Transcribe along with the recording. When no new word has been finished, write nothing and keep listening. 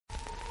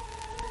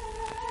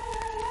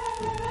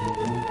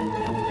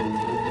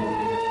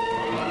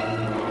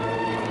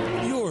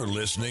You're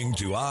listening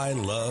to I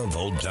Love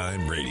Old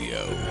Time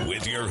Radio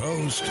with your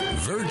host,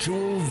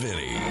 Virtual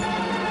Vinny.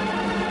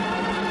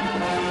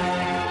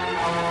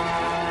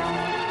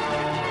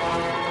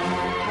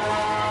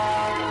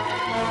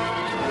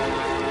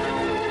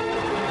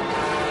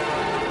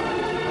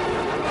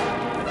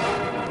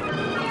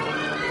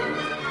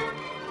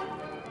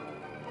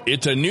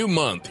 It's a new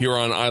month here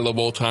on I Love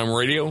Old Time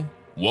Radio.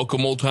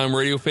 Welcome, Old Time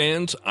Radio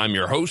fans. I'm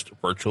your host,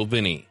 Virtual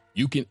Vinny.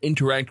 You can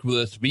interact with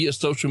us via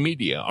social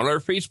media on our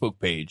Facebook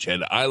page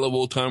at I Love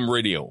Old Time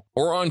Radio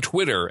or on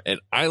Twitter at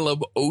I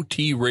Love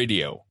OT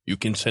Radio. You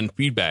can send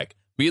feedback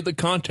via the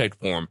contact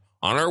form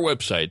on our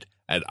website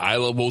at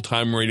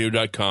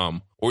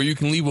iloveoldtimeradio.com, or you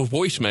can leave a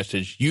voice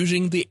message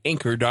using the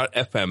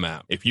Anchor.fm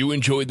app. If you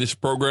enjoyed this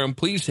program,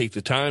 please take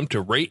the time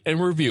to rate and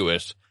review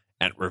us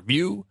at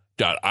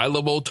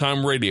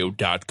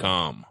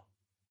review.iloveoldtimeradio.com.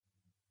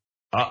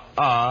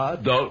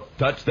 Don't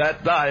touch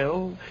that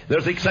dial.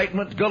 There's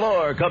excitement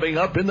galore coming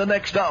up in the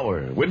next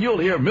hour when you'll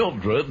hear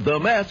Mildred, the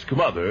masked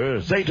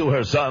mother, say to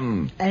her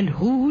son, "And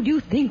who do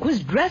you think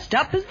was dressed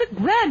up as the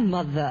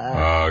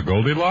grandmother?"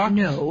 Goldilocks?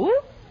 No.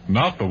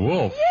 Not the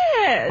wolf?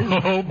 Yes.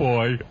 Oh,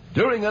 boy.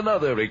 during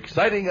another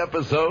exciting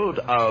episode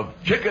of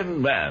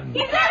Chicken Man.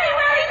 He's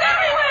everywhere! He's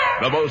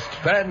everywhere! The most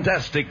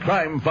fantastic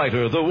crime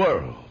fighter the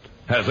world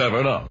has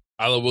ever known.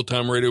 I Love Old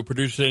Time Radio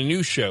produces a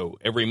new show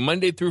every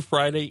Monday through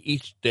Friday,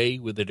 each day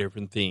with a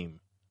different theme.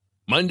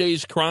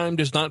 Monday's Crime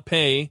Does Not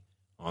Pay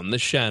on The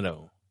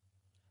Shadow.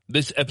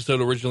 This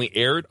episode originally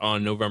aired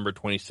on November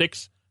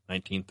 26,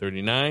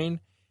 1939,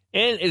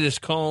 and it is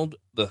called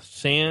The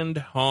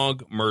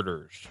Sandhog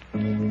Murders.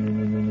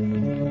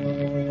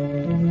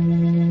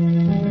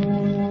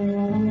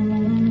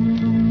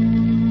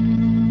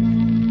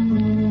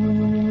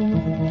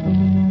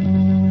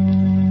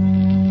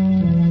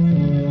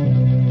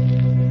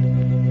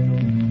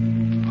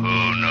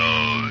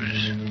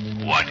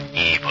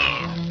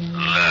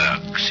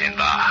 In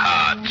the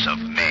hearts of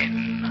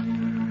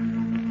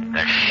men.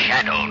 The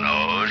Shadow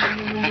knows.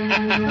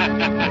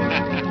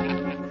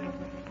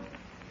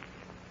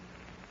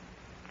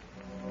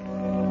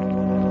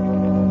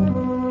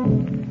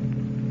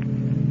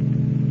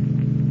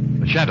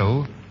 The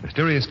Shadow,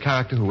 mysterious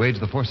character who aids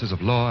the forces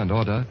of law and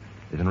order,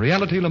 is in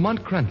reality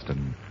Lamont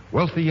Cranston,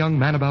 wealthy young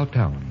man about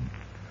town.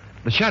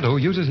 The Shadow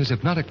uses his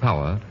hypnotic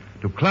power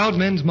to cloud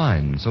men's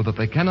minds so that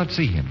they cannot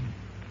see him.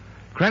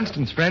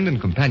 Cranston's friend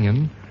and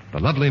companion, the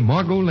lovely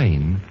Margot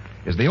Lane,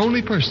 is the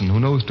only person who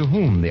knows to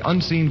whom the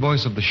unseen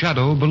voice of the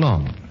Shadow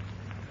belongs.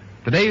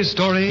 Today's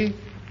story,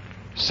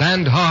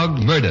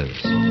 Sandhog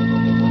Murders.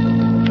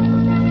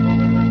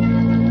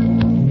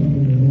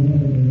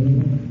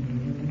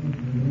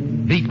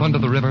 Deep under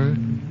the river,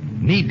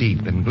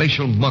 knee-deep in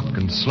glacial muck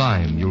and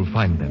slime, you'll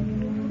find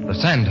them. The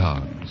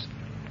Sandhogs,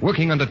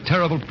 working under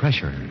terrible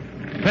pressure.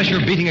 Pressure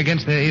beating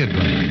against their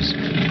eardrums.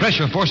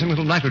 Pressure forcing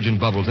little nitrogen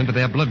bubbles into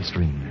their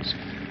bloodstreams.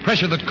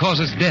 Pressure that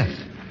causes death.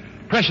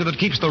 Pressure that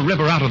keeps the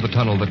river out of the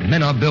tunnel that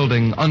men are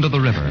building under the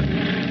river.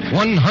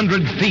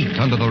 100 feet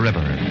under the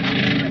river.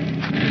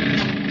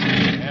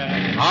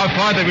 How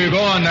far did we go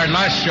on that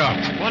last shot?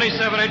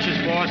 27 inches,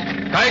 boss.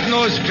 Tighten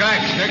those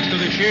jacks next to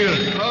the shield.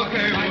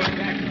 Okay, boss.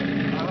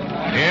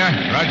 Here,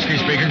 Rodsky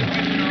speaking.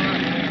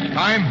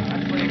 Time?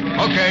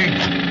 Okay.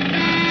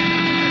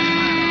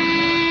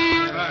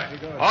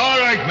 All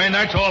right, men,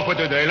 that's all for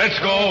today. Let's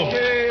go.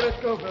 Okay, let's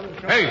go, fellas.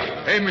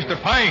 Hey, Mr.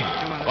 Pine.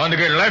 Want to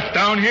get left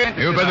down here?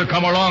 You better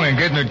come along and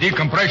get in the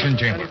decompression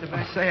chamber.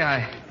 I say, I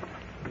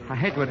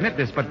hate to admit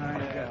this, but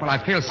when I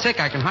feel sick,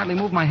 I can hardly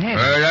move my head.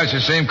 That's the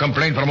same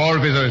complaint from all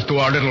visitors to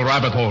our little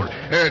rabbit hole.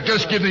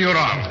 Just give me your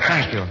arm.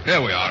 Thank you.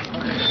 There we are.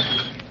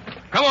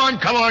 Come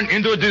on,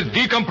 into the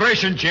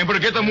decompression chamber.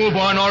 Get the move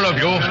on, all of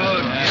you.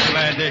 I'm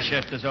glad this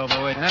shift is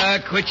over with.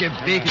 Quit your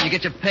beef. You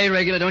get your pay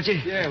regular, don't you?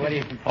 Yeah, what do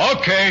you...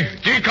 Okay,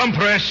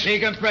 decompress.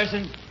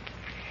 Decompressing.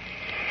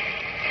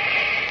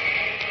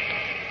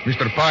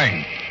 Mr.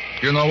 Pine,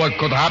 you know what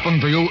could happen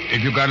to you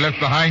if you got left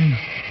behind?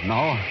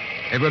 No.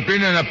 Ever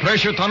been in a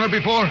pressure tunnel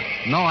before?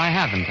 No, I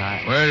haven't.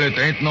 Well, it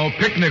ain't no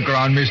picnic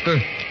ground, mister.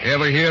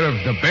 Ever hear of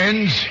the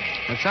bends?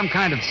 It's some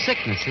kind of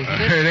sickness, isn't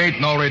it? It ain't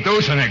no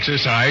reducing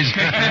exercise.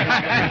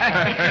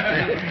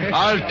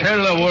 I'll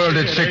tell the world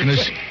it's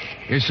sickness.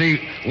 You see,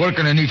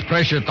 working in these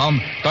pressure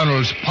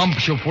tunnels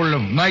pumps you full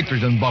of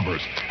nitrogen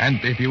bubbles. And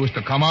if you was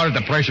to come out of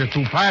the pressure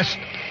too fast,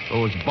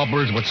 those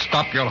bubbles would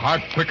stop your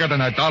heart quicker than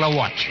 $1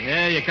 watch.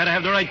 Yeah, you gotta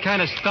have the right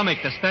kind of stomach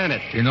to stand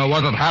it. You know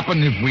what'd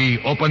happen if we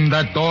opened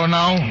that door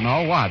now?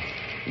 No, what?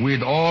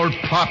 We'd all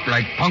pop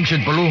like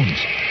punctured balloons.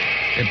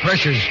 The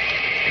pressure's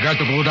got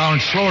to go down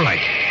slow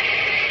like.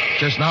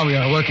 Just now we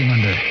are working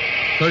under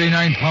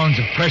 39 pounds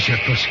of pressure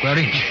per square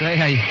inch. Say,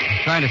 are you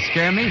trying to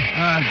scare me?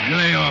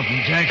 Lay off,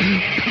 Jack.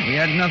 We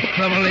had enough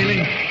trouble lately.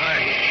 Hey.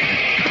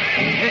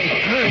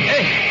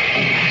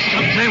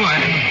 Say what?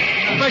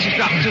 The pressure's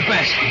dropping too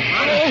fast.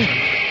 Oh,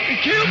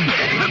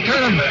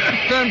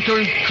 Turn to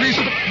increase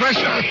the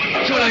pressure.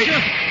 Too late.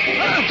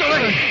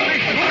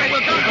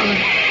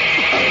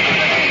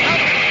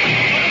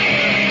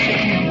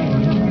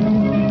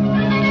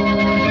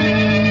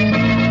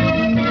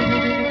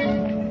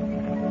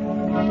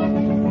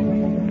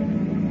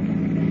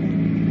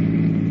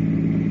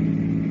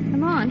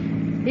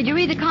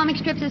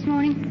 strips this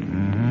morning?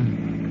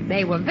 Mm-hmm.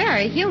 They were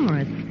very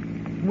humorous.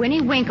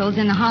 Winnie Winkle's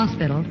in the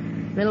hospital.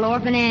 Little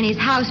orphan Annie's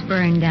house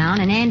burned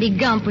down, and Andy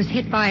Gump was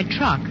hit by a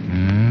truck.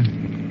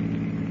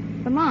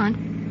 Mm-hmm. Lamont,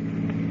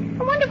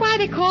 I wonder why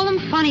they call them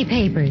funny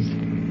papers.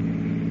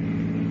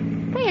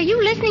 Hey, are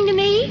you listening to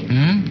me?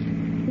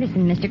 Hmm?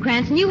 Listen, Mr.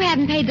 Cranston, you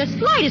haven't paid the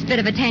slightest bit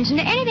of attention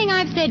to anything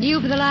I've said to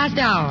you for the last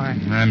hour.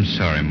 I'm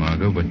sorry,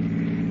 Margot, but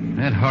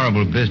that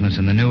horrible business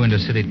in the new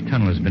intercity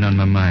tunnel has been on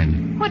my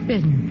mind. What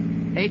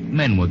business? 8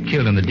 men were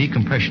killed in the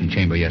decompression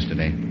chamber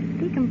yesterday.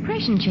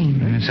 Decompression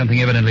chamber?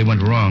 Something evidently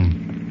went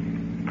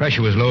wrong.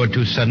 Pressure was lowered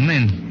too suddenly,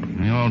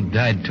 and they all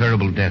died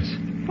terrible deaths.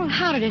 Well,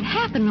 how did it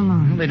happen,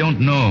 Lamont? Well, they don't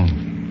know.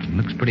 It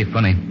looks pretty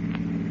funny.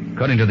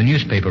 According to the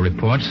newspaper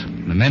reports,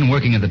 the men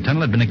working at the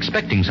tunnel had been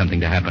expecting something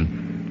to happen.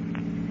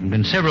 There had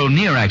been several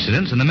near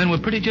accidents, and the men were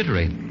pretty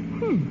jittery.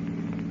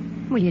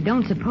 Well, you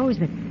don't suppose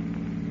that...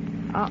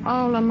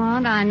 Oh,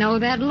 Lamont, I know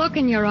that look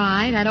in your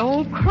eye, that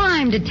old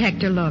crime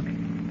detector look.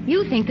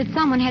 You think that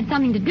someone had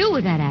something to do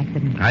with that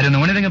accident. I don't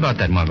know anything about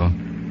that, Margot.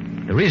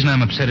 The reason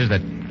I'm upset is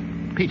that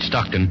Pete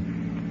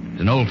Stockton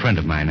is an old friend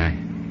of mine.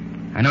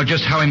 I know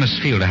just how he must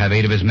feel to have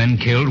 8 of his men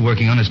killed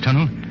working on his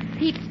tunnel.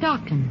 Pete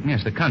Stockton?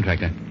 Yes, the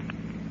contractor.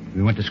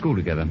 We went to school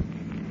together.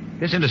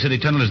 This intercity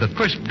tunnel is the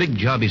first big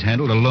job he's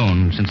handled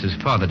alone since his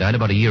father died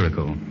about a year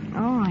ago.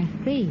 Oh, I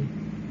see.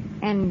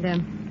 And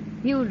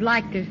you'd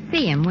like to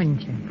see him,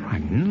 wouldn't you? Why,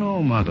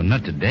 no, Margot,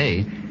 not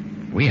today.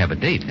 We have a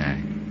date.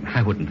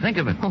 I wouldn't think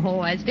of it.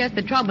 Oh, that's just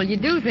the trouble. You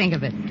do think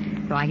of it.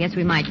 So I guess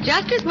we might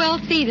just as well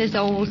see this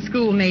old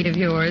schoolmate of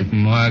yours.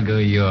 Margot,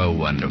 you're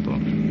wonderful.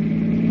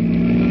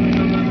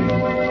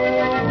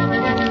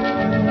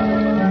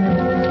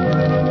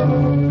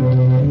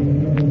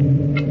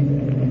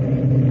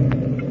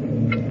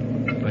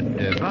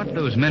 About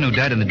those men who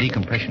died in the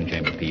decompression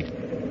chamber, Pete.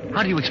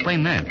 How do you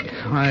explain that?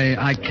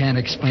 I can't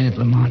explain it,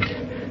 Lamont.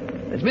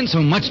 There's been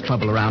so much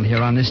trouble around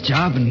here on this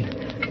job, and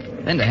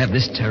then to have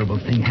this terrible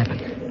thing happen.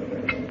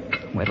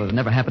 Well, it'll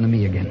never happen to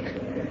me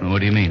again. What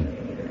do you mean?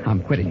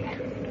 I'm quitting.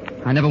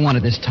 I never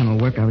wanted this tunnel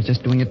work. I was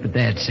just doing it for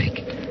Dad's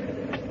sake.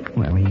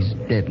 Well, he's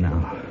dead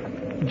now.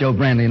 Joe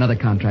Brandley and other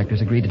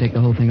contractors agreed to take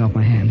the whole thing off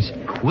my hands.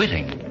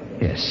 Quitting?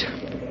 Yes.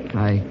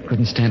 I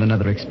couldn't stand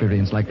another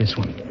experience like this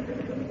one.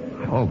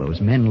 All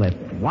those men left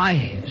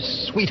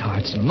wives,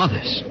 sweethearts, and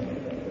mothers.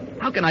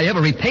 How can I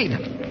ever repay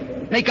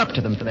them? Make up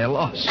to them for their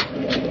loss?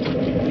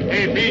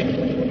 Hey, Pete.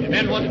 The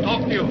men want to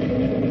talk to you.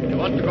 They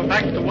want to go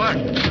back to work.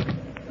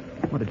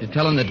 What, did you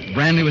tell them that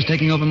Brandley was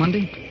taking over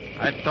Monday?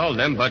 I told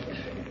them, but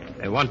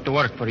they want to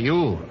work for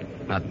you,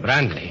 not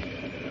Brandley.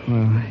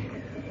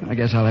 Well, I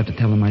guess I'll have to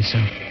tell them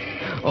myself.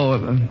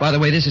 Oh, by the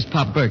way, this is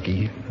Pop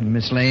Berkey.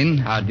 Miss Lane.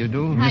 How do you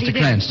do? How do you Mr. do?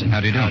 Cranston. How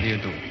do you do? How do you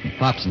do?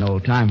 Pop's an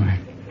old-timer.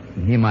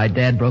 He and my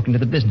dad broke into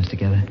the business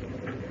together.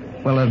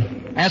 Well,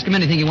 ask him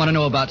anything you want to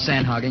know about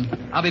sandhogging.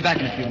 I'll be back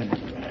in a few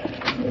minutes.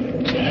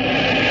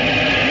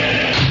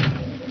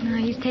 Now,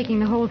 he's taking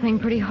the whole thing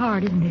pretty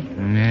hard, isn't he?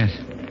 Yes.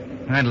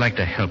 I'd like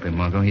to help him,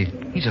 Margot.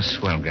 He's a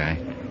swell guy.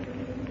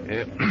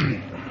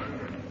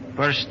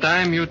 First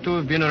time you two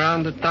have been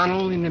around the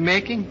tunnel in the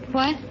making?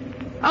 What?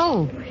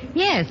 Oh,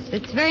 yes.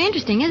 It's very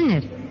interesting, isn't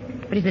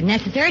it? But is it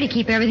necessary to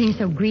keep everything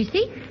so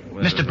greasy?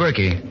 Well, Mr.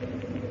 Berkey,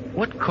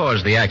 what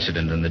caused the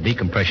accident in the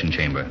decompression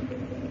chamber?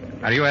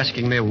 Are you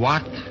asking me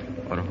what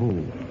or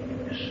who?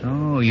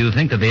 So, you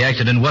think that the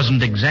accident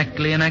wasn't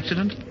exactly an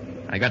accident?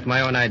 I got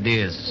my own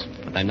ideas,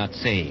 but I'm not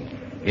saying.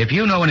 If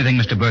you know anything,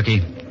 Mr.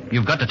 Berkey,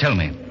 you've got to tell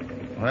me.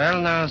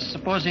 Well, now,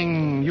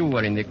 supposing you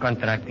were in the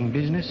contracting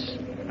business,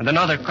 and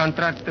another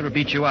contractor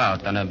beat you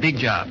out on a big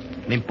job,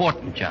 an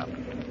important job.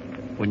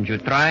 Wouldn't you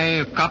try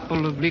a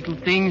couple of little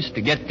things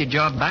to get the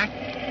job back?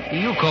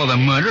 You call the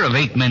murder of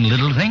 8 men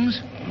little things?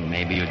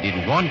 Maybe you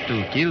didn't want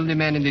to kill the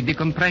men in the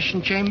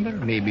decompression chamber.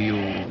 Maybe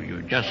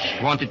you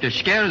just wanted to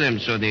scare them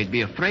so they'd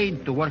be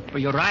afraid to work for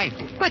your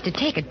rival. But to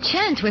take a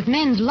chance with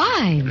men's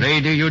lives.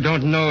 Lady, you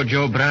don't know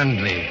Joe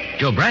Brandley.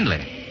 Joe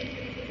Brandley?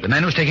 The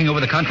man who's taking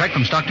over the contract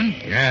from Stockton?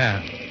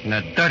 Yeah. And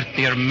a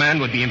dirtier man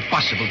would be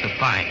impossible to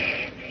find.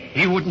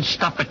 He wouldn't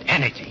stop at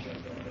anything.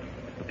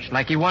 Looks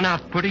like he won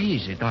out pretty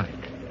easy, don't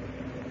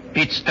it?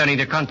 Pete's turning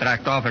the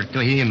contract over to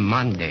him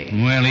Monday.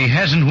 Well, he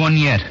hasn't won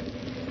yet.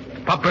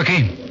 Pop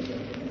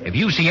Berkey, if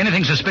you see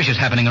anything suspicious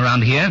happening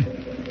around here,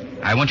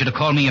 I want you to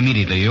call me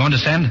immediately. You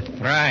understand?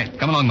 Right.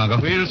 Come along, Margot.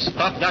 We'll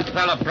stop that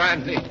fella,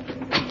 Brandley.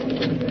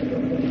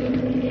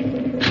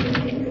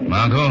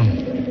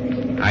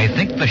 Margot, I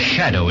think the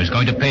Shadow is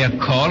going to pay a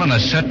call on a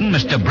certain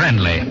Mr.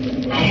 Brandley.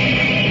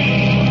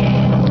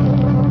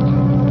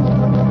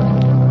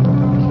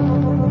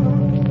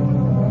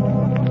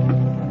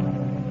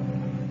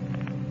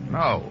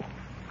 No.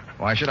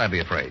 Why should I be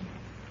afraid?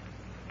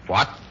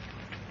 What?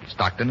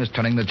 Stockton is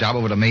turning the job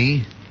over to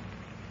me?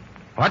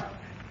 What?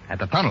 At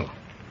the tunnel.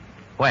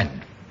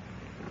 When?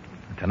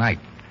 Tonight.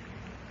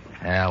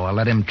 Yeah, well,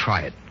 let him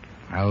try it.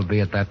 I'll be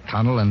at that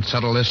tunnel and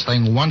settle this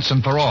thing once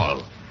and for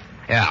all.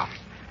 Yeah.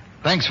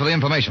 Thanks for the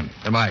information.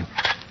 Goodbye.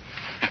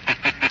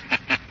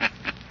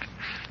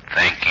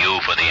 Thank you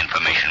for the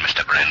information,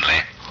 Mr.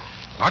 Brandley.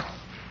 What?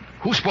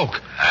 Who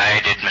spoke? I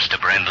did, Mr.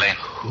 Brindley.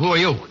 Who are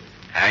you?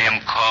 I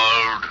am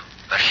called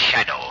the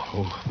Shadow.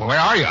 Oh, where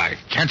are you? I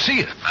can't see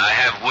you. I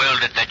have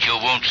willed it that you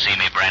won't see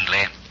me,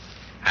 Brindley.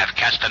 I've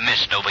cast a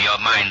mist over your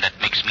mind that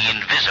makes me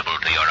invisible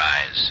to your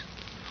eyes.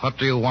 What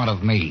do you want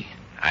of me?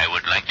 I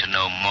would like to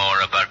know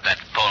more about that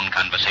phone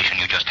conversation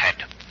you just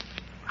had.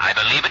 I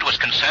believe it was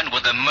concerned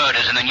with the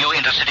murders in the new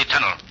intercity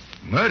tunnel.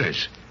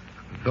 Murders?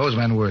 Those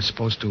men were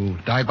supposed to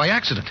die by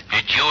accident.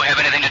 Did you have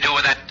anything to do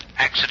with that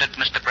accident,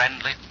 Mr.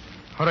 Brindley?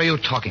 What are you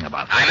talking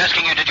about? I'm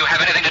asking you, did you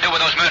have anything to do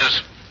with those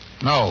murders?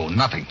 No,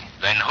 nothing.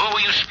 Then who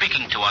were you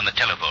speaking to on the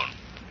telephone?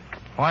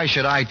 Why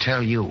should I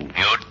tell you?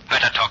 You'd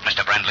better talk,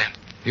 Mr. Brindley.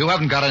 You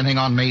haven't got anything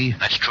on me.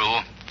 That's true.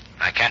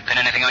 I can't pin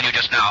anything on you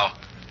just now.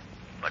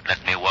 But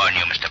let me warn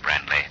you, Mr.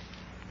 Brindley.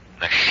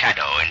 The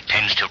Shadow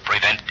intends to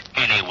prevent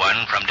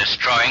anyone from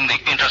destroying the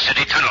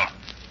intercity tunnel.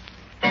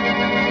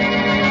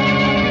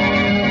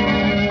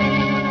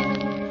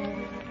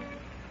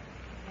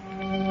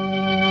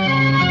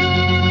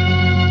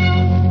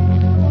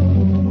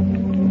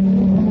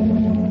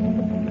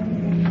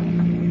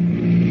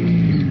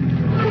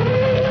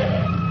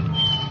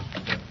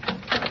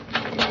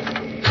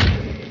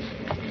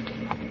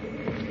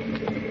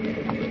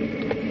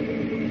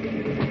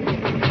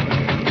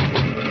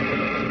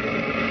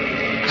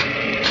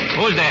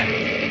 Who's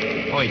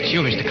there? Oh, it's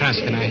you, Mr.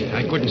 Cranston.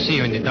 I couldn't see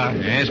you in the dark.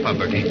 Yes, Pop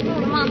Berkey. Oh,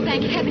 Lamont,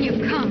 thank heaven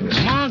you've come.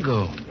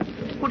 Margot,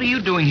 what are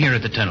you doing here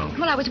at the tunnel?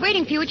 Well, I was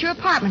waiting for you at your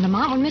apartment,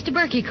 Lamont, when Mr.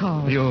 Berkey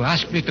called. You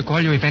asked me to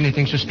call you if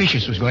anything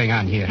suspicious was going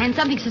on here. And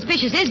something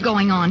suspicious is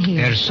going on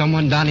here. There's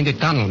someone down in the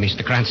tunnel,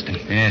 Mr. Cranston.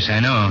 Yes, I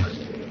know.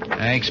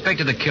 I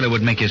expected the killer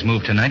would make his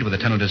move tonight with the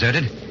tunnel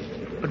deserted.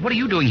 But what are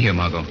you doing here,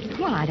 Margot?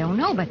 Well, I don't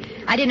know, but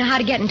I didn't know how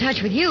to get in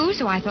touch with you,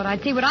 so I thought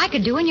I'd see what I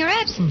could do in your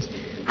absence.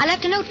 I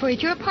left a note for you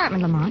at your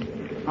apartment, Lamont.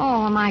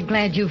 Oh, am I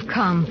glad you've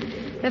come.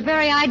 The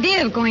very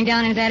idea of going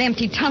down into that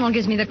empty tunnel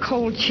gives me the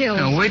cold chills.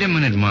 Now, wait a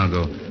minute,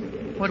 Margot.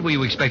 What were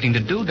you expecting to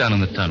do down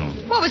in the tunnel?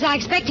 What was I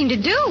expecting to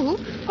do?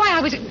 Why,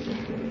 I was...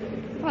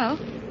 Well,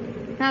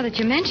 now that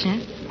you mention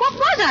it, what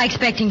was I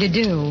expecting to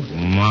do?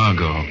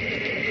 Margot,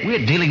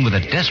 we're dealing with a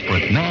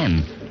desperate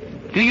man.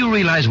 Do you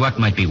realize what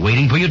might be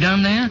waiting for you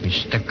down there?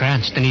 Mr.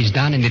 Cranston, he's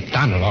down in the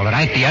tunnel, all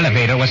right. The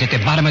elevator was at the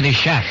bottom of the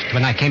shaft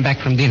when I came back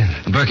from dinner.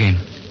 Berkey,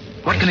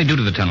 what can he do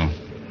to the tunnel?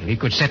 He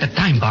could set a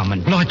time bomb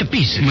and blow it to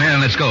pieces. Well,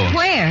 let's go.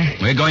 Where?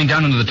 We're going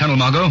down into the tunnel,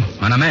 Margot,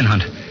 on a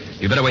manhunt.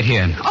 You better wait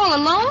here. All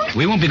alone?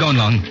 We won't be going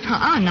long.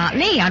 Not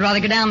me. I'd rather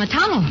go down the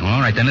tunnel. All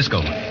right, then, let's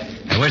go.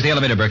 Now, where's the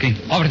elevator, Berkey?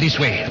 Over this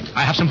way.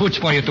 I have some boots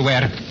for you to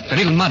wear. It's a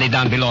little muddy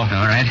down below.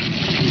 All right.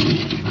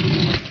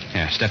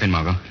 Yeah, step in,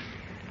 Margot.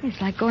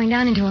 It's like going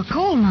down into a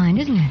coal mine,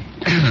 isn't it?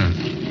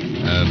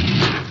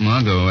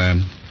 Margot,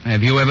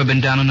 have you ever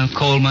been down in a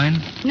coal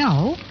mine?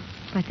 No,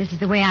 but this is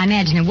the way I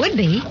imagine it would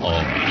be.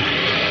 Oh.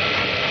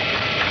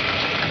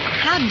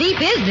 How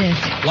deep is this?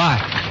 What?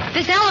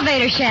 This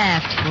elevator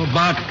shaft.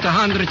 About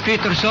 100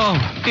 feet or so.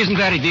 It isn't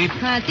very deep.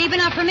 It's deep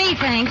enough for me,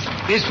 thanks.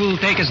 This will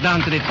take us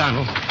down to the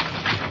tunnel.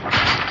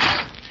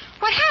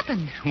 What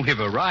happened? We've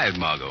arrived,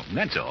 Margot.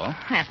 That's all.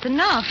 That's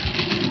enough.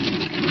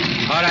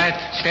 All right,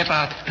 step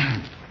out.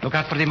 Look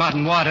out for the mud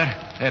and water.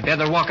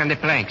 Better walk on the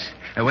planks.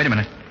 Wait a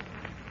minute.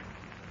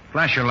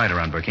 Flash your light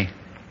around, Berkey.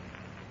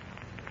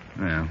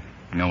 Well,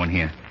 no one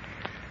here.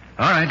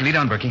 All right, lead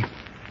on, Berkey.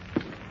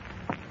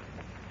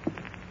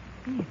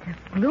 It's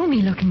a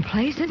gloomy-looking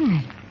place, isn't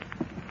it?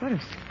 Sort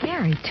of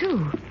scary,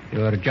 too.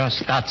 You're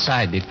just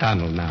outside the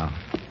tunnel now.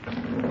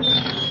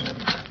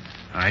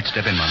 All right,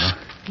 step in, Margot.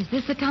 Is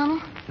this the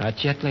tunnel?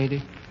 Not yet,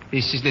 lady.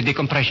 This is the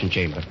decompression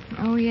chamber.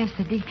 Oh, yes,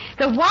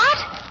 the what?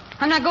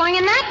 I'm not going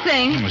in that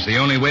thing. It was the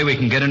only way we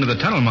can get into the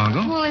tunnel,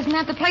 Margot. Well, isn't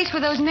that the place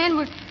where those men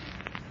were...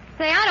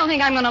 Say, I don't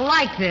think I'm going to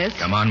like this.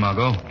 Come on,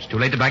 Margot. It's too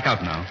late to back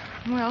out now.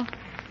 Well,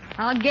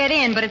 I'll get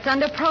in, but it's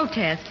under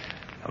protest.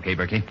 Okay,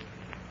 Berkey.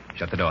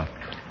 Shut the door.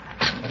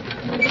 What's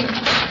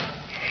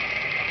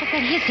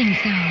that hissing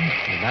sound?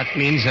 Well, that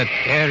means that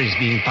air is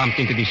being pumped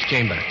into this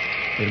chamber.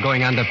 We're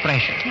going under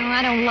pressure. No,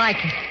 I don't like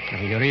it.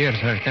 Oh, your ears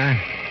hurt, huh?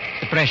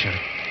 The pressure.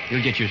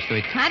 You'll get used to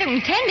it. I don't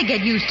intend to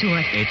get used to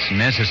it. It's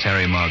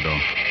necessary, Margot.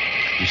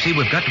 You see,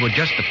 we've got to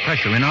adjust the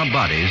pressure in our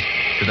bodies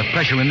to the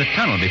pressure in the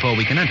tunnel before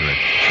we can enter it.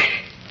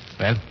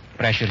 Well,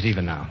 pressure's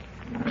even now.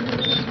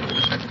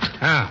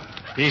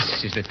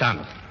 This is the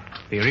tunnel.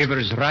 The river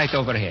is right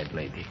overhead,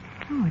 lady.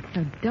 Oh, it's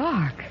so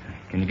dark.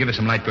 Can you give us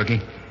some light,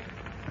 Berkey?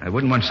 I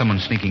wouldn't want someone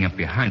sneaking up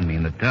behind me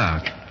in the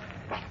dark.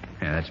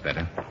 Yeah, that's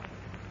better.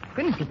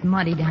 Goodness, it's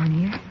muddy down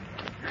here.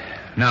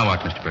 Now what,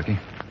 Mr. Berkey?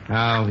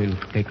 Now we'll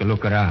take a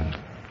look around.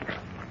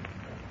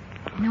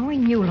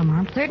 Knowing you,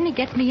 Lamont, certainly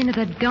gets me into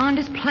the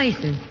darndest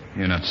places.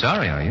 You're not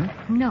sorry, are you?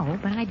 No,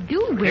 but I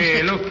do wish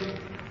Hey, that... look.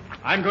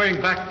 I'm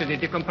going back to the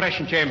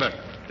decompression chamber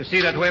to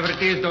see that whoever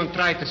it is don't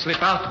try to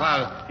slip out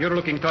while you're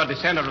looking toward the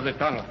center of the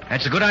tunnel.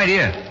 That's a good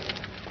idea.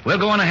 We'll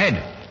go on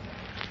ahead.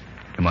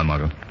 Come on,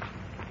 Margot.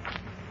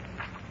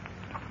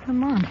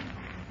 Lamont, do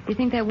you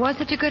think that was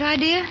such a good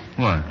idea?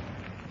 What?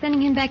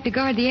 Sending him back to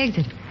guard the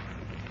exit.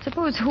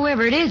 Suppose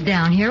whoever it is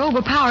down here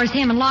overpowers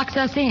him and locks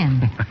us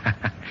in.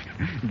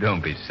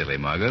 Don't be silly,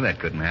 Margot. That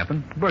couldn't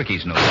happen.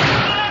 Berkey's no...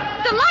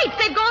 The lights,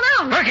 they've gone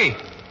out. Berkey!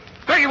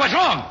 Berkey, what's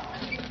wrong?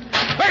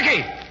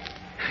 Berkey!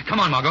 Come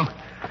on, Margot.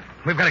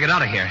 We've got to get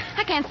out of here.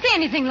 I can't see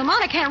anything,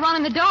 Lamont. I can't run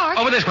in the dark.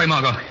 Over this way,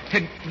 Margot.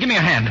 Here, give me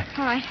a hand.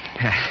 All right.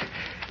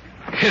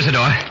 Here's the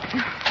door.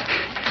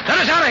 Let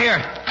us out of here!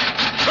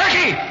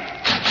 Berkey!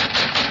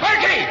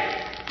 Berkey!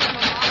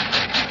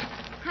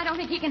 I don't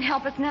think he can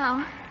help us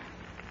now.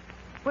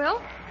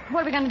 Well,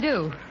 what are we going to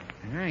do?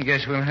 I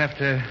guess we'll have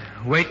to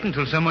wait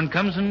until someone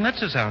comes and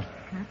lets us out.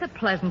 That's a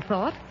pleasant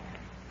thought.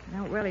 I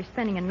don't really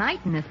spending a night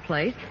in this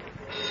place.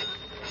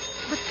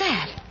 What's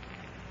that?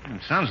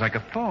 It sounds like a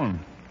phone.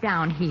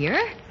 Down here?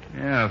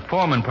 Yeah, a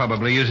foreman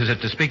probably uses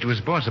it to speak to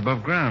his boss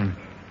above ground.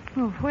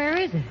 Well, where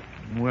is it?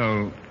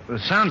 Well, the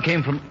sound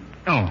came from...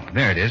 Oh,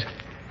 there it is.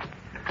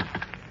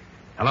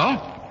 Hello?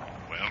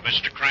 Well,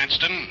 Mr.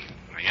 Cranston,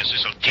 I guess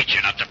this'll teach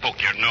you not to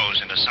poke your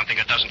nose into something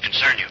that doesn't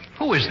concern you.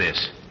 Who is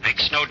this?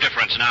 Makes no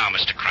difference now,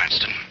 Mr.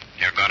 Cranston.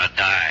 You're gonna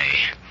die.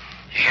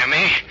 You hear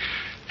me?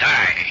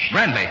 Die.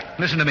 Brandley,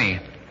 listen to me.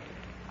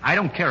 I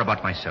don't care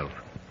about myself.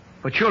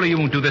 But surely you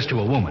won't do this to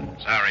a woman.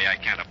 Sorry I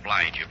can't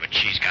oblige you, but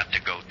she's got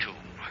to go, too.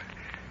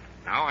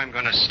 Now I'm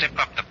going to step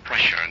up the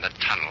pressure in the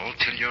tunnel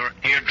till your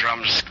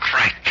eardrums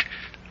crack.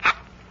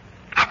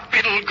 Up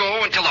it'll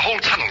go until the whole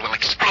tunnel will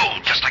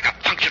explode, just like a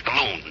punctured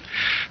balloon.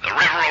 The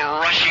river will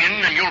rush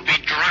in, and you'll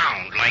be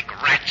drowned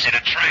like rats in a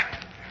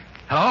trap.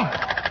 Hello?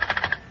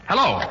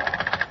 Hello?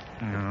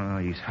 Oh,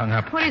 he's hung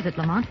up. What is it,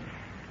 Lamont?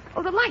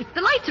 Oh, the lights.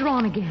 The lights are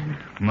on again.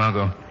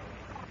 Margot,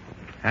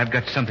 I've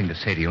got something to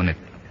say to you, and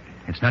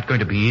it's not going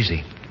to be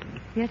easy.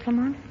 Yes,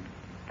 Lamont?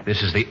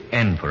 This is the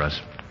end for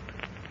us.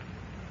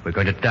 We're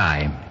going to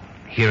die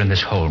here in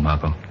this hole,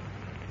 Margot.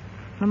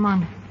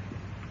 Lamont,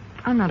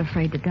 I'm not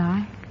afraid to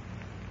die.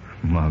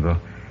 Margot,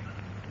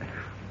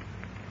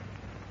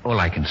 all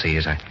I can see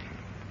is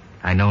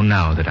I know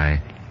now that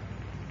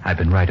I've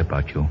been right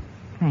about you.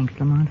 Thanks,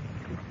 Lamont.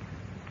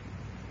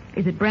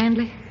 Is it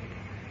Brandley?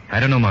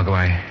 I don't know, Margot.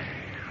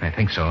 I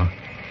think so.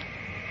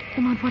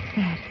 Lamont, what's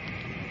that?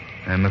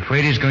 I'm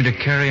afraid he's going to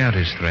carry out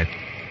his threat.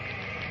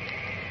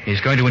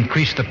 He's going to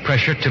increase the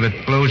pressure till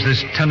it blows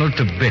this tunnel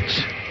to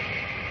bits.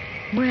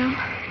 Well,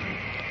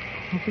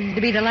 if this is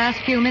to be the last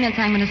few minutes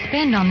I'm going to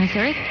spend on this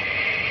earth,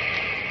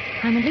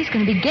 I'm at least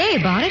going to be gay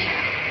about it.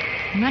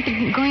 I'm not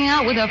going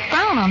out with a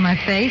frown on my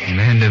face.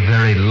 And a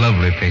very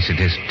lovely face it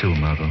is, too,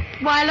 Margot.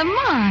 Why,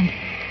 Lamont,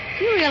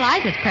 do you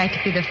realize it's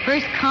practically the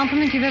first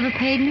compliment you've ever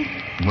paid me?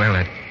 Well,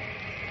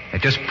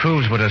 it just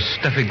proves what a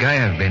stuffy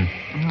guy I've been.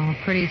 Oh, a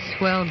pretty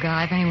swell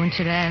guy, if anyone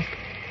should ask.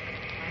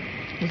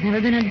 There's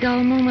never been a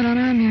dull moment on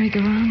our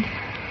merry-go-round.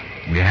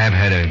 We have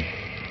had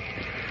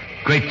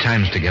great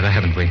times together,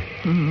 haven't we?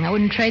 I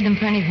wouldn't trade them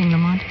for anything,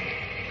 Lamont.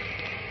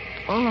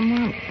 Oh,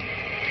 Lamont.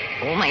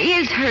 Oh, my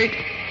ears hurt.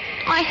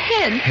 My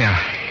head. Yeah.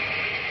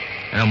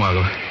 I know,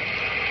 Margot.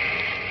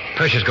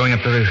 Pressure's going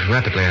up very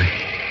rapidly.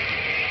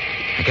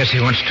 I guess he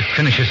wants to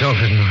finish us off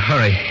in a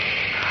hurry.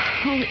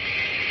 Oh,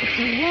 it's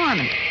so warm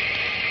and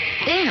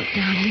damp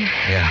down here.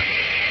 Yeah.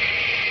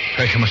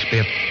 Pressure must be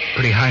up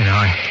pretty high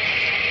now.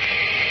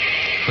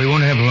 We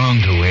won't have long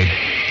to wait.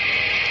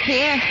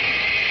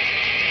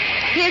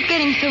 Here's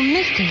getting so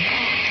misty.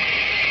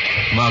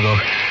 Margot.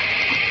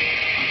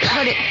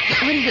 What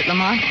is it,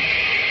 Lamont?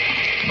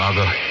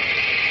 Margot.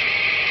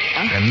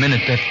 The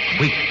minute that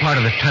weak part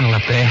of the tunnel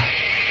up there,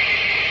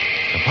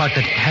 the part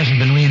that hasn't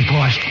been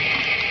reinforced,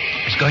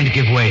 is going to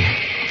give way.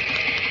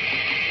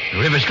 The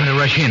river's going to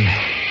rush in.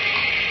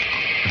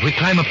 If we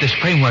climb up this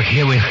framework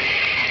here,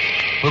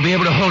 we'll be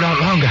able to hold out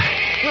longer.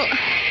 Well,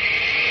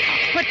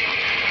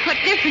 what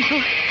difference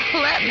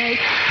will that make?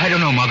 I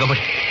don't know, Margot, but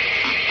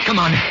come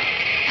on.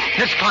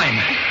 Let's climb.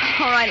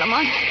 All right,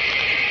 Lamont.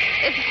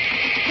 If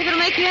it'll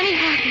make you any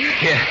happier.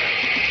 Here.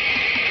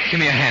 Give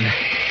me a hand.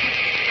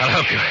 I'll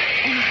help you.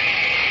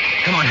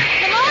 Come on.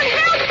 Lamont,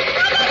 help!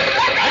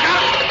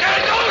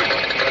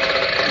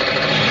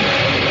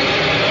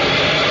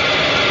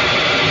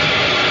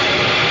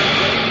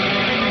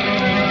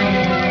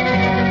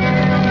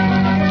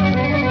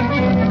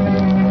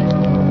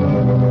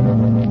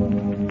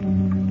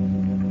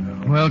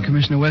 Well,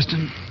 Commissioner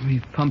Weston,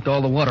 we've pumped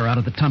all the water out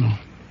of the tunnel.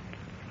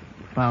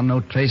 Found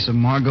no trace of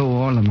Margot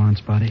or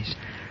Lamont's bodies.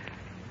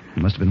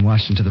 They must have been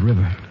washed into the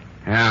river.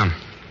 Yeah.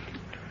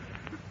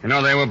 You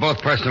know, they were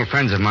both personal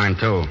friends of mine,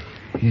 too.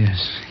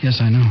 Yes,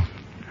 I know.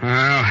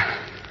 Well,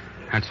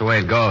 that's the way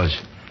it goes.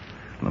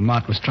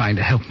 Lamont was trying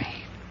to help me.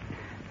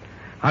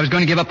 I was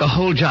going to give up the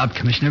whole job,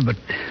 Commissioner, but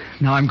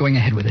now I'm going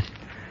ahead with it.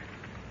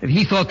 If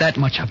he thought that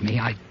much of me,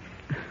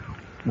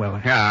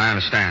 Well... Yeah, I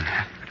understand.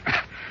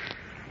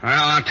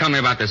 Well, now tell me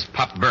about this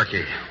Pop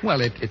Berkey.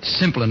 Well, it's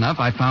simple enough.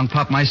 I found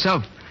Pop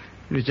myself.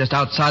 He was just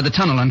outside the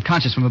tunnel,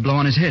 unconscious from a blow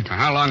on his head.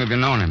 How long have you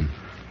known him?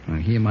 Well,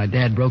 he and my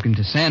dad broke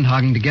into sand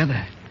hogging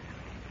together.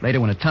 Later,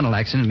 when a tunnel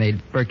accident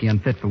made Berkey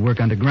unfit for work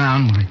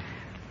underground,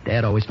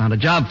 Dad always found a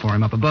job for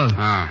him up above.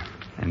 Ah.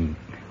 And,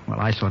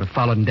 I sort of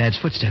followed in Dad's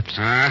footsteps.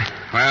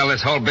 Well,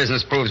 this whole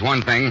business proves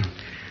one thing.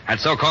 That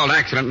so-called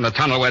accident in the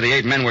tunnel where the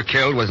 8 men were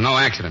killed was no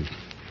accident.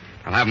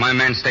 I'll have my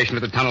men stationed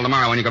at the tunnel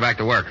tomorrow when you go back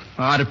to work.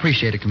 Oh, I'd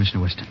appreciate it,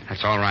 Commissioner Weston.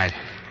 That's all right.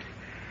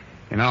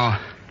 You know,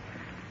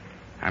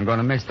 I'm going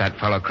to miss that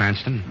fellow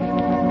Cranston.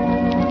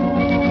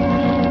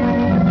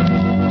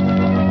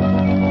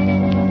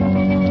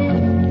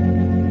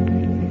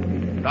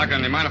 Doctor,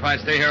 do you mind if I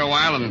stay here a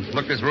while and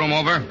look this room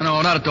over?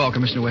 No, not at all,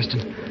 Commissioner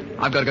Weston.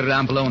 I've got to go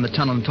down below in the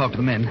tunnel and talk to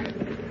the men.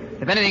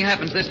 If anything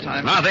happens this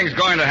time... Nothing's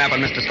going to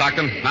happen, Mr.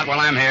 Stockton. Not while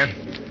I'm here.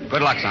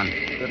 Good luck, son.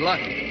 Good luck.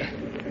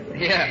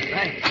 Yeah,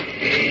 thanks.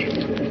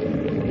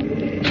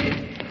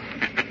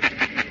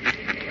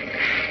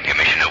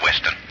 Commissioner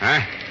Weston.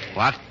 Huh?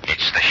 What?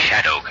 It's the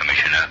Shadow,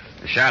 Commissioner.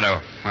 The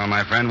Shadow. Well,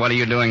 my friend, what are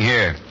you doing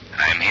here?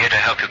 I'm here to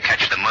help you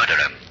catch the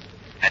murderer.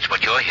 That's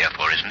what you're here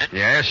for, isn't it?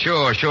 Yeah,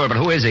 sure, but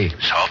who is he?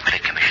 Softly,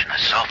 Commissioner,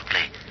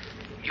 softly.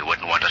 You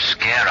wouldn't want to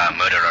scare our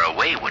murderer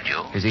away, would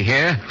you? Is he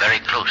here? Very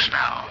close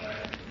now.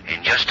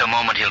 In just a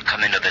moment, he'll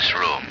come into this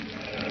room.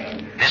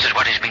 This is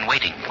what he's been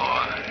waiting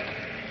for.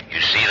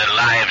 You see, the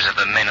lives of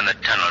the men in the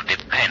tunnel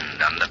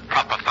depend on the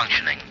proper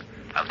functioning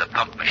of the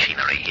pump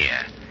machinery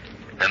here.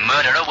 The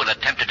murderer will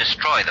attempt to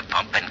destroy the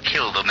pump and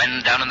kill the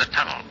men down in the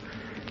tunnel.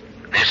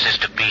 This is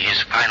to be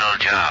his final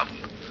job.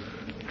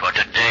 For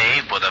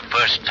today, for the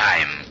first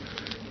time,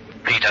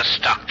 Peter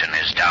Stockton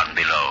is down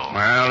below.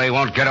 Well, he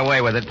won't get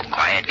away with it.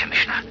 Quiet,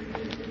 Commissioner.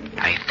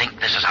 I think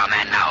this is our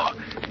man now.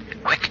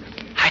 Quick,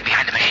 hide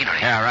behind the machinery.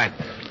 Yeah, right.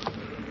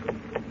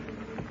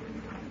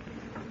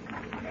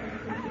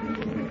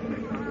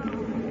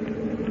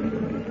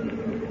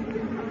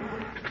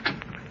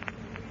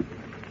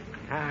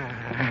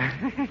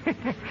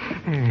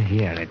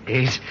 Here it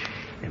is.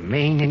 The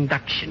main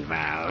induction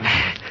valve.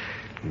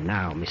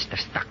 Now, Mr.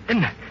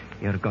 Stockton,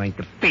 you're going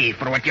to pay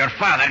for what your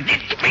father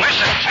did to me.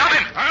 Weston, stop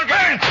him! I'll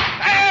get him!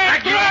 Hey,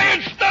 try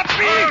and stop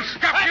me! I'll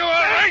stop you,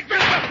 all right?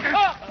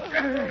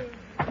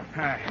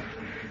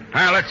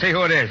 Well, let's see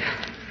who it is.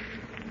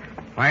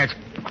 Why, it's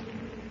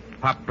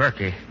Pop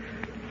Berkey.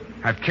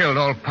 I've killed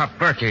old Pop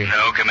Berkey.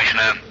 No,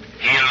 Commissioner.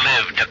 He'll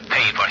live to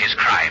pay for his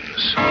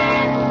crimes.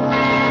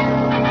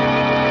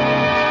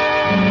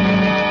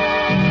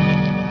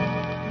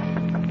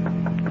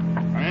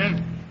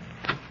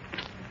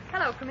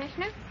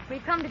 Commissioner.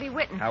 We've come to be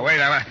witnesses. Now, wait.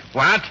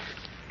 What?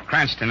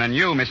 Cranston and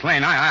you, Miss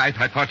Lane. I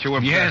thought you were...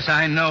 Yes,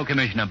 I know,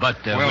 Commissioner, but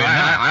well, we're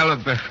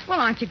not.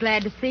 Well, aren't you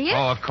glad to see it?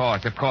 Oh, of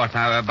course. But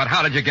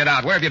how did you get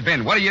out? Where have you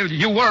been? What are you...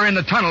 You were in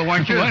the tunnel,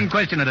 weren't you? One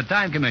question at a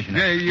time, Commissioner.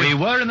 We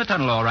were in the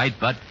tunnel, all right,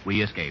 but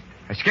we escaped.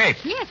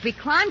 Escaped? Yes, we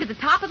climbed to the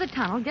top of the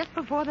tunnel just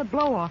before the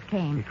blow-off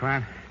came. You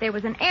climbed? There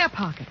was an air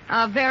pocket.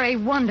 A very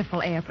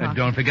wonderful air pocket.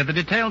 Don't forget the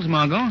details,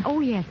 Margot. Oh,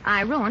 yes.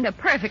 I ruined a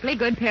perfectly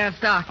good pair of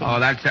stockings. Oh,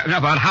 that's... No,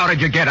 but how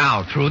did you get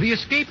out? Through the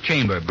escape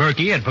chamber.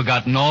 Berkey had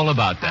forgotten all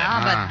about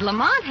that. But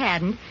Lamont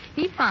hadn't.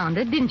 He found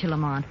it, didn't you,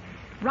 Lamont?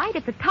 Right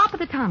at the top of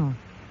the tunnel.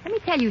 Let me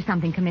tell you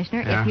something,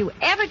 Commissioner. Yeah? If you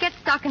ever get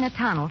stuck in a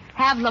tunnel,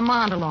 have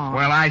Lamont along.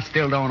 Well, I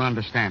still don't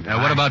understand.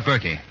 What about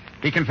Berkey?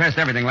 He confessed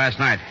everything last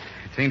night.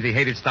 It seems he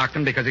hated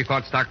Stockton because he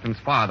thought Stockton's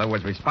father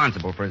was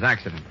responsible for his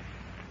accident.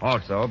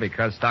 Also,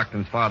 because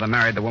Stockton's father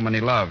married the woman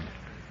he loved.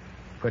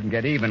 Couldn't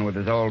get even with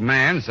his old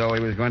man, so he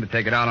was going to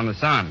take it out on the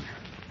son.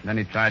 Then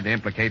he tried to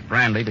implicate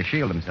Brandley to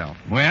shield himself.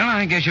 Well,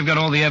 I guess you've got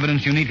all the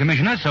evidence you need,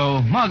 Commissioner,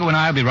 so Margot and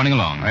I will be running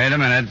along. Wait a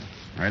minute.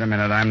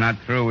 I'm not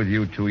through with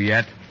you two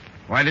yet.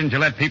 Why didn't you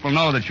let people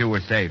know that you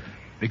were safe?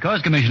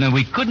 Because, Commissioner,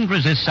 we couldn't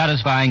resist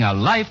satisfying a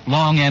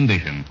lifelong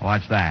ambition.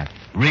 What's that?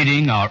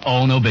 Reading our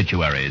own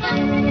obituaries.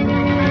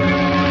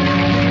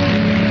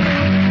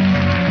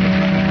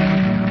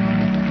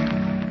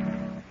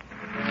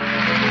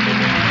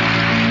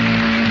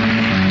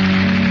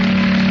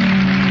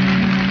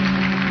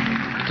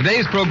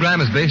 Today's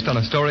program is based on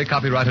a story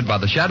copyrighted by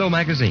the Shadow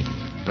magazine.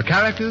 The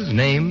characters,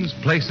 names,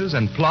 places,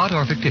 and plot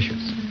are fictitious.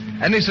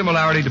 Any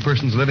similarity to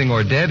persons living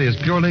or dead is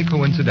purely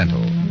coincidental.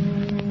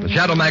 The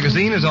Shadow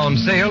magazine is on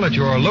sale at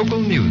your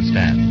local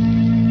newsstand.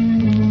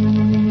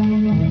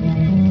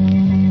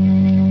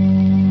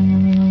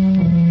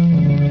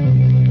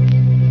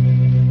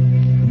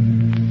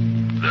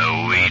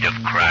 The weed of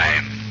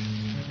crime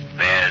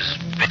bears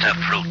bitter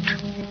fruit.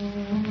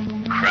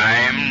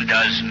 Crime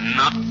does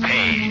not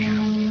pay.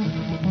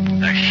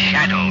 The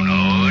Shadow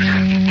knows.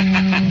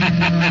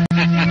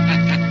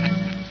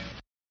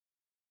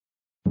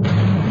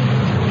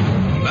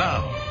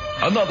 Now,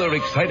 another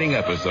exciting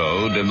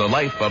episode in the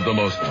life of the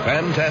most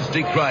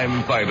fantastic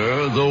crime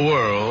fighter the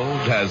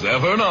world has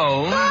ever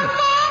known.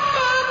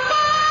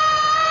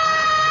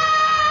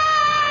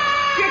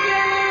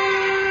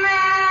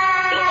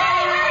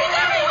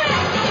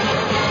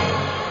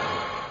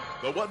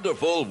 The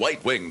wonderful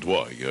white-winged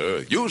warrior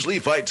usually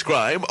fights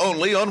crime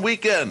only on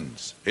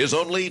weekends. His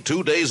only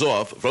 2 days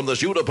off from the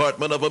shoe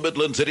department of a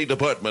Midland City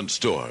department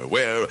store,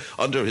 where,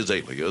 under his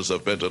alias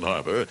of Benton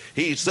Harbor,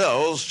 he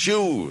sells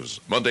shoes.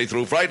 Monday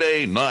through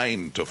Friday,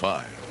 9 to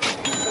 5.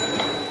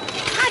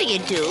 How do you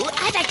do?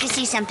 I'd like to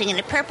see something in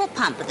a purple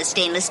pump with a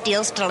stainless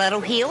steel stiletto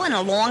heel and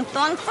a long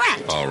thong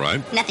front. All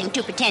right. Nothing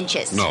too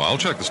pretentious. No, I'll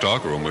check the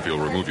stockroom if you'll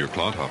remove your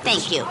clodhoppers.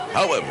 Thank you.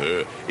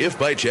 However, if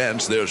by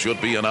chance there should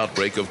be an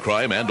outbreak of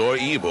crime and or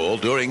evil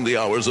during the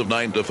hours of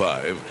 9 to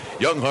 5,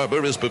 young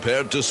Harbor is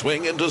prepared to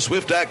swing into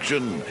swift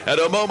action at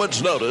a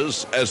moment's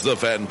notice as the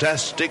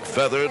fantastic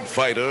feathered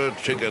fighter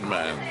Chicken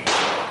Man.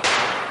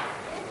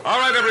 All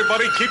right,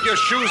 everybody, keep your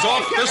shoes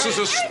off. This is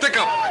a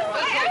stick-up.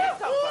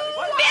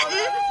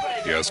 Benton!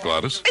 Yes,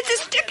 Gladys? It's a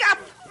stick-up.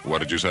 What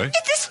did you say?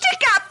 It's a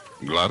stick-up.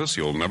 Gladys,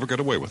 you'll never get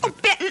away with it. Oh,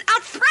 Benton,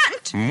 out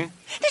front. Hmm?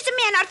 There's a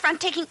man out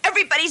front taking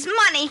everybody's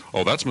money.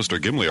 Oh, that's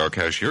Mr. Gimli, our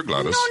cashier,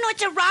 Gladys. No,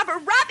 it's a robber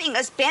robbing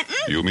us, Benton.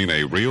 You mean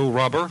a real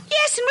robber?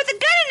 Yes, and with a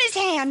gun in his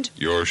hand.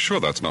 You're sure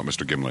that's not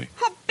Mr. Gimli?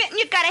 Oh, Benton,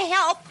 you gotta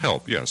help.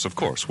 Help, yes, of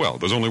course. Well,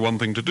 there's only one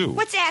thing to do.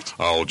 What's that?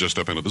 I'll just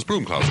step into this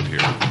broom closet here.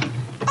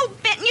 Oh,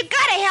 Benton, you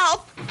gotta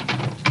help.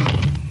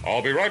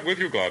 I'll be right with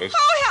you, Gladys.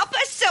 Oh, help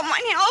us.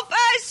 Someone help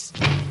us.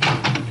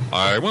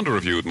 I wonder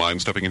if you'd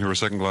mind stepping in here a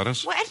second,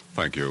 Gladys? What?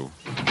 Thank you.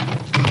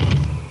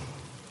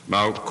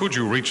 Now, could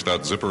you reach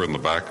that zipper in the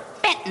back?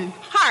 Benton,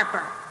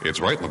 Harbor. It's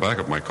right in the back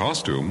of my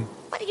costume.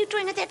 What are you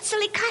doing with that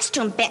silly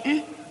costume,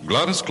 Benton?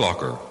 Gladys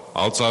Clocker,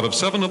 outside of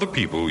 7 other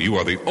people, you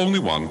are the only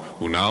one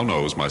who now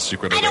knows my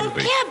secret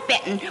identity. I don't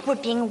care, Benton. We're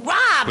being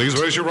robbed. Please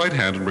raise your right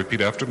hand and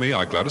repeat after me.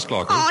 I, Gladys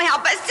Clocker. Oh,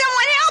 help us.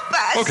 Someone help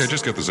us. Okay,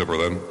 just get the zipper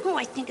then. Oh,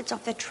 I think it's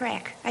off the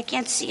track. I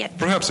can't see it.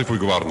 Perhaps if we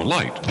go out in the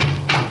light.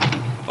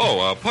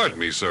 Oh, pardon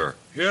me, sir.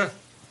 Yeah?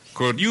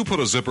 Could you put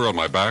a zipper on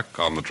my back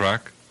on the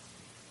track?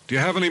 Do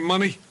you have any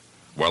money?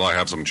 Well, I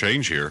have some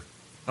change here.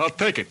 I'll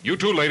take it. You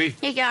too, lady.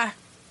 Here you are.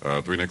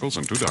 3 nickels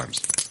and 2 dimes.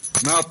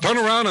 Now turn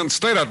around and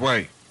stay that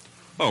way.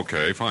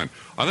 Okay, fine.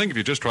 I think if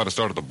you just try to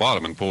start at the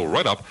bottom and pull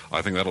right up,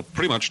 I think that'll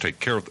pretty much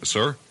take care of it.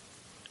 Sir?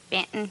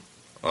 Benton.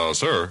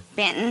 Sir?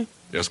 Benton.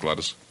 Yes,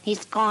 Gladys?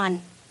 He's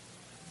gone.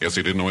 Yes,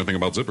 he didn't know anything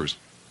about zippers.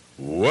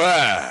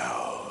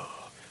 Wow.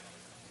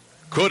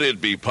 Could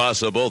it be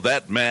possible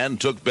that man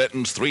took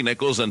Benton's 3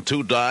 nickels and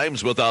 2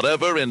 dimes without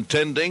ever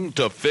intending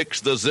to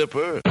fix the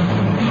zipper?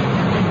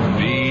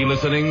 Be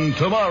listening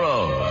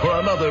tomorrow for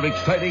another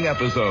exciting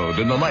episode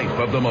in the life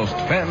of the most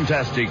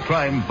fantastic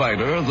crime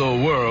fighter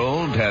the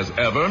world has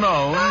ever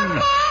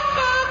known.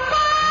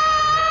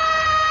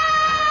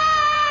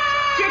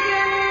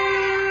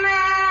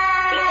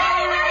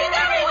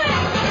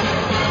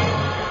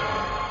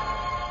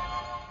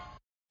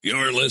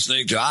 You're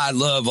listening to I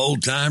Love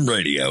Old Time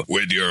Radio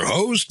with your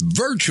host,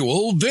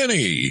 Virtual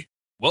Vinny.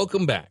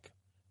 Welcome back.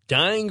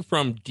 Dying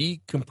from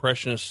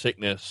decompression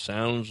sickness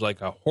sounds like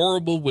a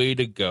horrible way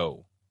to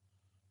go.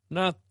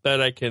 Not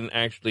that I can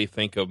actually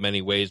think of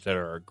many ways that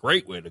are a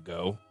great way to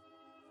go.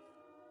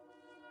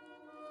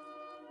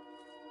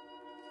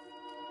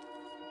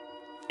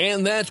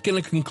 And that's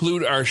going to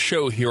conclude our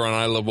show here on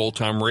I Love Old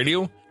Time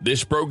Radio.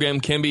 This program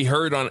can be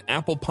heard on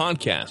Apple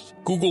Podcasts,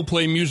 Google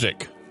Play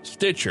Music,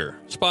 Stitcher,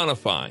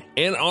 Spotify,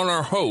 and on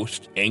our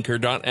host,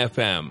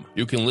 Anchor.fm.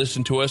 You can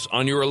listen to us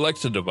on your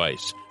Alexa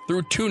device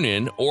through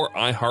TuneIn or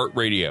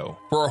iHeartRadio.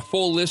 For a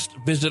full list,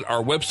 visit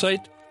our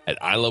website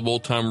at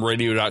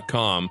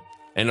iloveoldtimeradio.com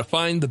and to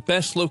find the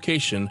best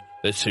location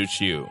that suits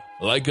you.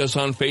 Like us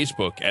on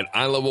Facebook at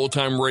I Love Old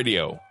Time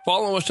Radio.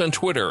 Follow us on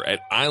Twitter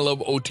at I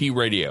Love OT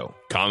Radio.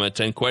 Comments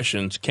and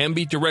questions can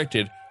be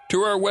directed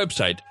to our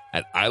website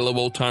at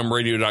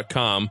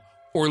iloveoldtimeradio.com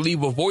or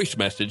leave a voice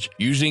message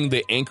using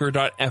the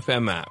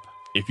Anchor.fm app.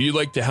 If you'd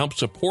like to help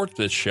support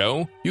this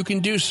show, you can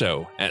do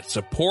so at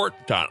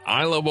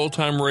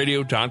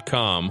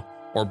support.iloveoldtimeradio.com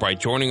or by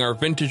joining our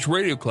Vintage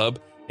Radio Club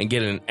and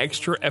get an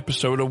extra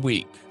episode a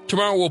week.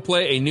 Tomorrow we'll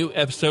play a new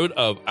episode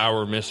of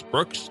Our Miss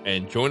Brooks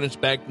and join us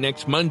back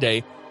next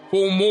Monday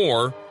for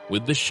more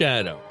with The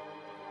Shadow.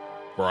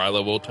 For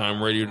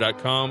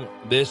iloveoldtimeradio.com,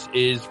 this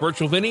is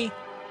Virtual Vinny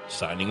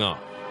signing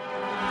off.